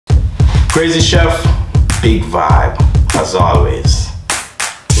Crazy Chef, big vibe, as always.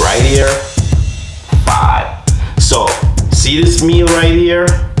 Right here, vibe. So, see this meal right here?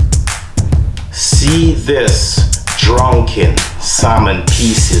 See this drunken salmon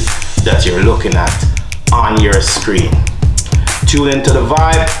pieces that you're looking at on your screen. Tune into the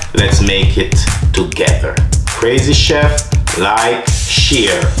vibe, let's make it together. Crazy Chef, like,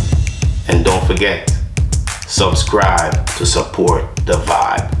 share, and don't forget, subscribe to support the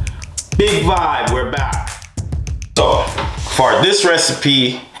vibe. Big vibe, we're back. So, for this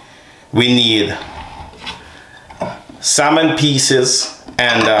recipe, we need salmon pieces,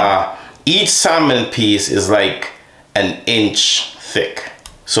 and each salmon piece is like an inch thick.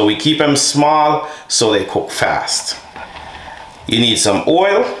 So we keep them small so they cook fast. You need some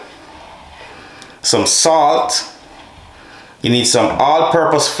oil, some salt, you need some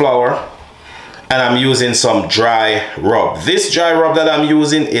all-purpose flour, and I'm using some dry rub. This dry rub that I'm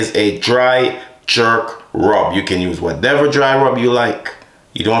using is a dry jerk rub. You can use whatever dry rub you like.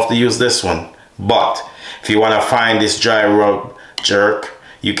 You don't have to use this one. But if you want to find this dry rub jerk,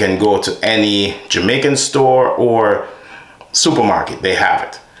 you can go to any Jamaican store or supermarket. They have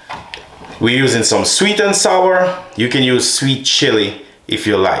it. We're using some sweet and sour. You can use sweet chili if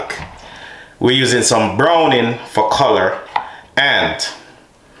you like. We're using some browning for color, and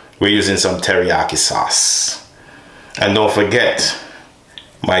we're using some teriyaki sauce. And don't forget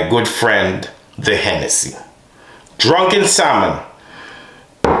my good friend, the Hennessy. Drunken salmon.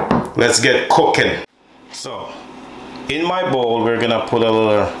 Let's get cooking. So, in my bowl, we're gonna put a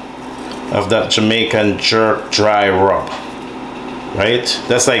little of that Jamaican jerk dry rub. Right?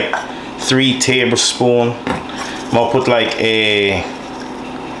 That's like 3 tablespoons. I'm gonna put like a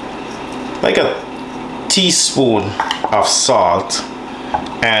teaspoon of salt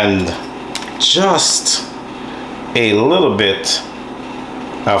and just a little bit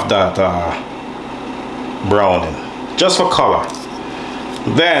of that browning, just for color.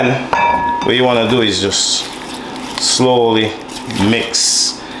 Then what you want to do is just slowly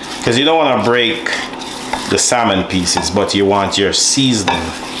mix, because you don't want to break the salmon pieces, but you want your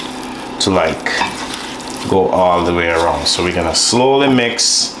seasoning to like go all the way around. So we're gonna slowly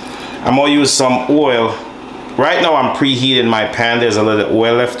mix. I'm gonna use some oil. Right now I'm preheating my pan. There's a little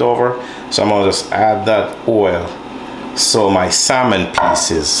oil left over, so I'm gonna just add that oil. So my salmon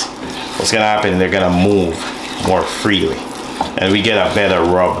pieces, what's gonna happen, they're gonna move more freely, and we get a better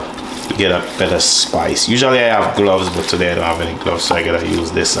rub, we get a better spice. Usually I have gloves, but today I don't have any gloves, so I gotta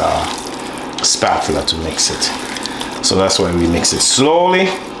use this spatula to mix it. So that's why we mix it slowly,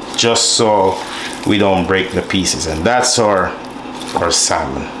 just so we don't break the pieces. And that's our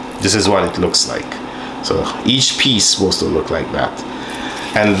salmon. This is what it looks like. So each piece is supposed to look like that.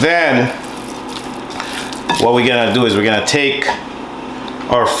 And then what we're gonna do is we're gonna take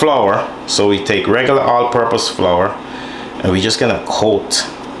our flour. So we take regular all-purpose flour, and we're just gonna coat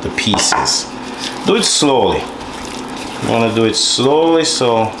the pieces. Do it slowly. You wanna do it slowly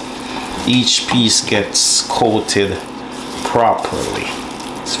so each piece gets coated properly.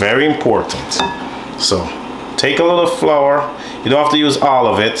 It's very important. So take a little flour. You don't have to use all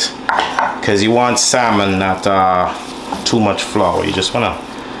of it, because you want salmon, not too much flour. You just want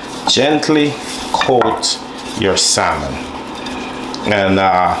to gently coat your salmon. And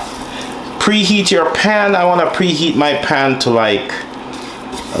preheat your pan. I want to preheat my pan to like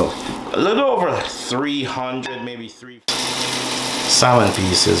a little over 300, maybe 300. Salmon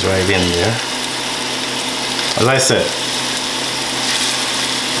pieces right in there. As I said,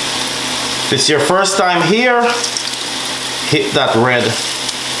 if it's your first time here, hit that red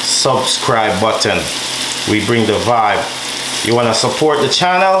subscribe button. We bring the vibe. You want to support the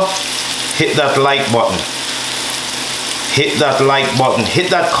channel? Hit that like button. Hit that like button. Hit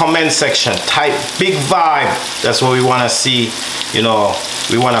that comment section. Type big vibe. That's what we want to see. You know,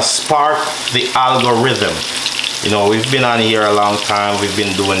 we want to spark the algorithm. You know, we've been on here a long time. We've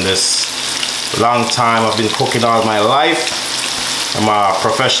been doing this a long time. I've been cooking all my life. I'm a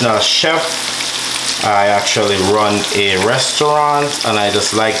professional chef. I actually run a restaurant, and I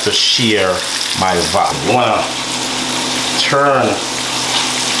just like to share my vibe. You want to turn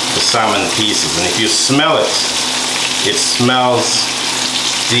the salmon pieces, and if you smell it, it smells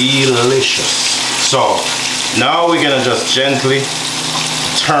delicious. So now we're gonna just gently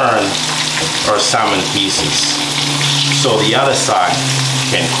turn our salmon pieces so the other side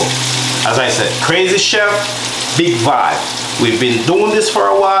can cook. As I said, Crazy Chef, big vibe. We've been doing this for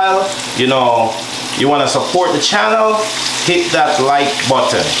a while. You know, you want to support the channel, hit that like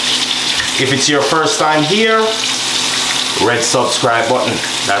button. If it's your first time here, red subscribe button.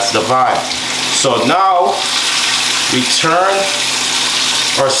 That's the vibe. So now we turn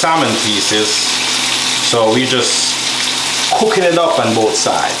our salmon pieces. So we just cooking it up on both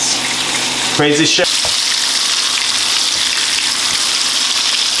sides. Crazy Chef.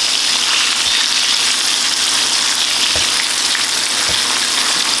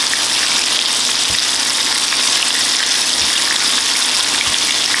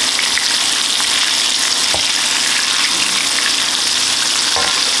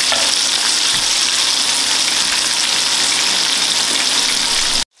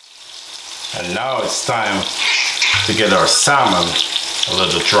 And now it's time to get our salmon a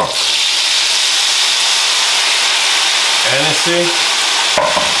little drunk. Hennessy,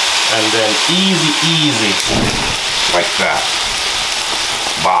 and then easy, like that.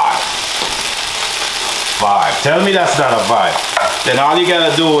 Vibe. Vibe. Tell me that's not a vibe. Then all you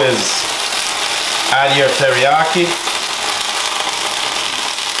gotta do is add your teriyaki.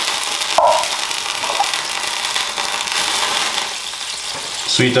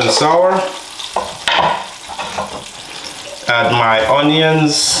 Sweet and sour. Add my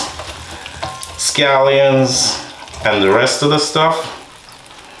onions, scallions, and the rest of the stuff,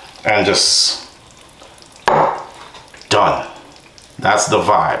 and just done. That's the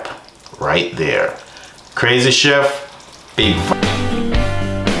vibe right there. Crazy Chef, big vibe.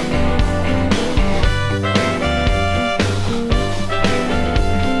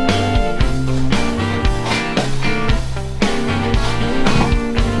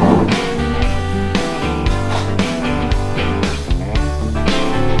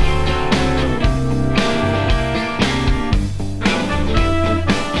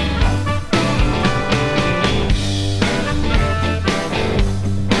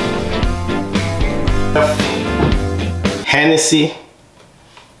 Hennessy,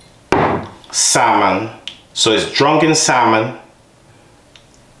 salmon, so it's drunken salmon,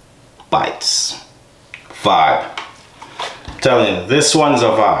 bites, vibe. I'm telling you, this one's a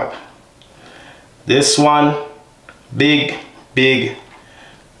vibe. This one, big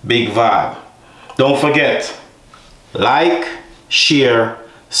vibe. Don't forget, like, share,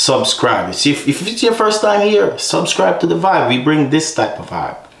 subscribe. See, if it's your first time here, subscribe to the vibe. We bring this type of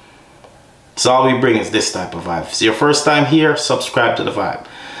vibe. That's all we bring is this type of vibe. If it's your first time here, subscribe to the vibe.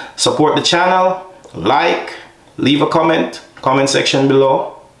 Support the channel, like, leave a comment section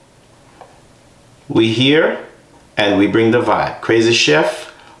below. We here and we bring the vibe. Crazy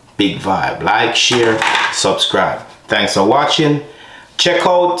Chef, big vibe. Like, share, subscribe. Thanks for watching. Check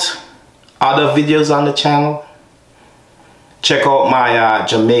out other videos on the channel. Check out my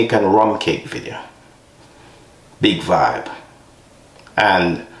Jamaican rum cake video. Big vibe.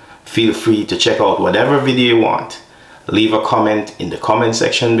 And feel free to check out whatever video you want. Leave a comment in the comment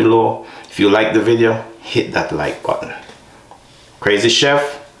section below. If you like the video, hit that like button. Crazy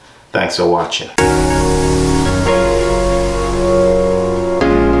Chef, thanks for watching.